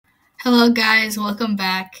Hello guys, welcome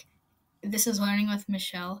back. This is Learning with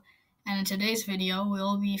Michelle, and in today's video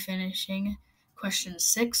we'll be finishing questions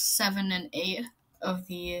 6, 7, and 8 of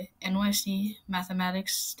the NYC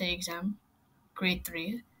Mathematics State Exam, Grade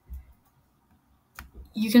 3.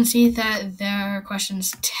 You can see that there are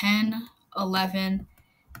questions 10, 11,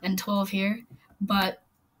 and 12 here, but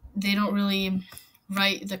they don't really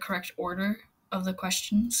write the correct order of the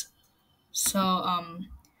questions, so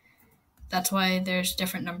that's why there's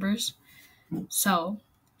different numbers. So,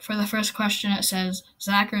 for the first question, it says,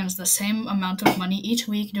 Zach earns the same amount of money each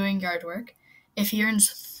week doing yard work. If he earns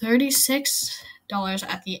 $36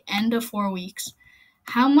 at the end of 4 weeks,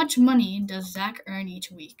 how much money does Zach earn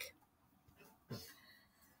each week?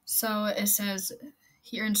 So, it says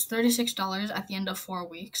he earns $36 at the end of 4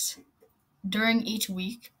 weeks. During each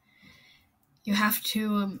week, you have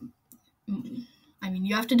to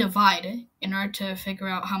divide in order to figure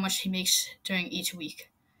out how much he makes during each week.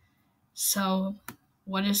 So,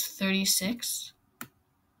 what is 36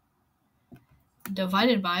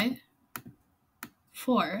 divided by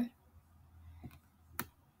 4?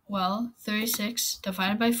 Well, 36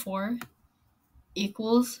 divided by 4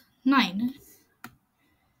 equals 9.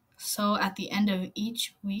 So at the end of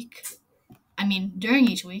each week, during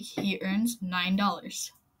each week, he earns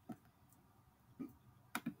 $9.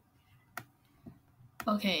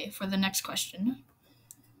 Okay, for the next question.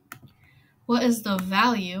 What is the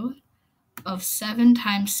value of 7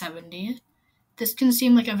 times 70? This can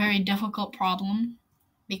seem like a very difficult problem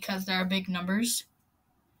because there are big numbers.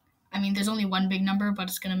 There's only one big number, but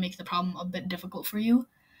it's going to make the problem a bit difficult for you.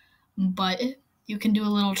 But you can do a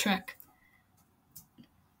little trick.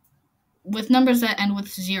 With numbers that end with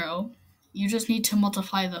 0, you just need to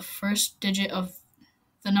multiply the first digit of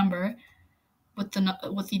the number with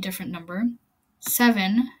the different number.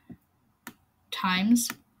 7 times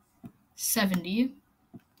 70.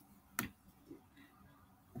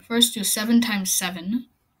 First do 7 times 7.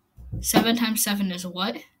 7 times 7 is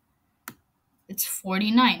what? It's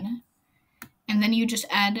 49. And then you just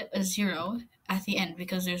add a 0 at the end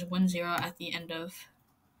because there's 1 0 at the end of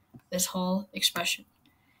this whole expression.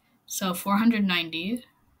 So 490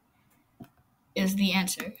 is the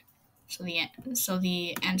answer. So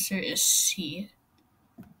the answer is C.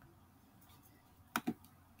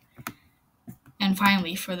 And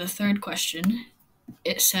finally, for the third question,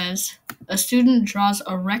 it says, a student draws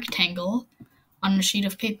a rectangle on a sheet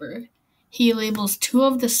of paper. He labels 2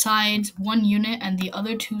 of the sides 1 unit and the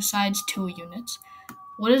other 2 sides 2 units.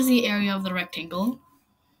 What is the area of the rectangle?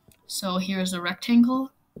 So here's the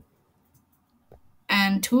rectangle,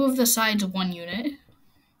 and 2 of the sides 1 unit,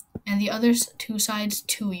 and the other 2 sides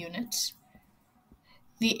 2 units.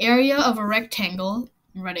 The area of a rectangle,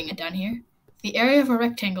 I'm writing it down here, the area of a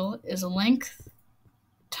rectangle is length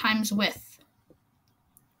times width.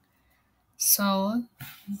 So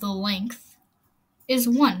the length is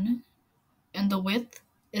 1 and the width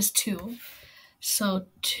is 2. So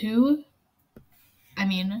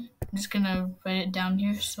I'm just going to write it down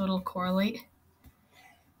here so it'll correlate.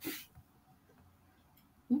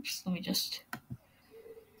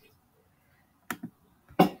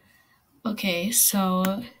 Okay,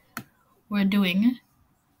 so we're doing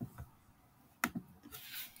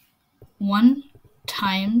 1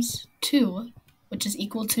 times 2, which is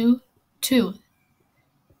equal to 2.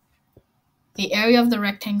 The area of the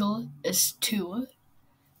rectangle is 2.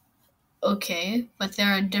 Okay, but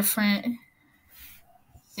there are different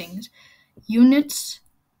things. Units,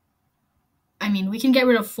 we can get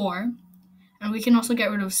rid of 4, and we can also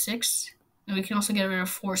get rid of 6, and we can also get rid of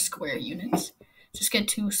 4 square units.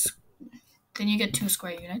 Then you get 2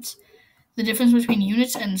 square units. The difference between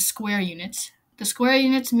units and square units. The square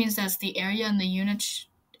units means that's the area, and the units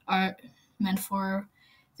are meant for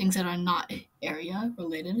things that are not area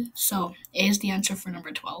related. So A is the answer for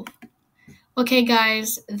number 12. Okay,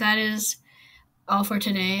 guys, that is all for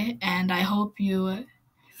today, and I hope you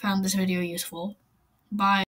found this video useful. Bye.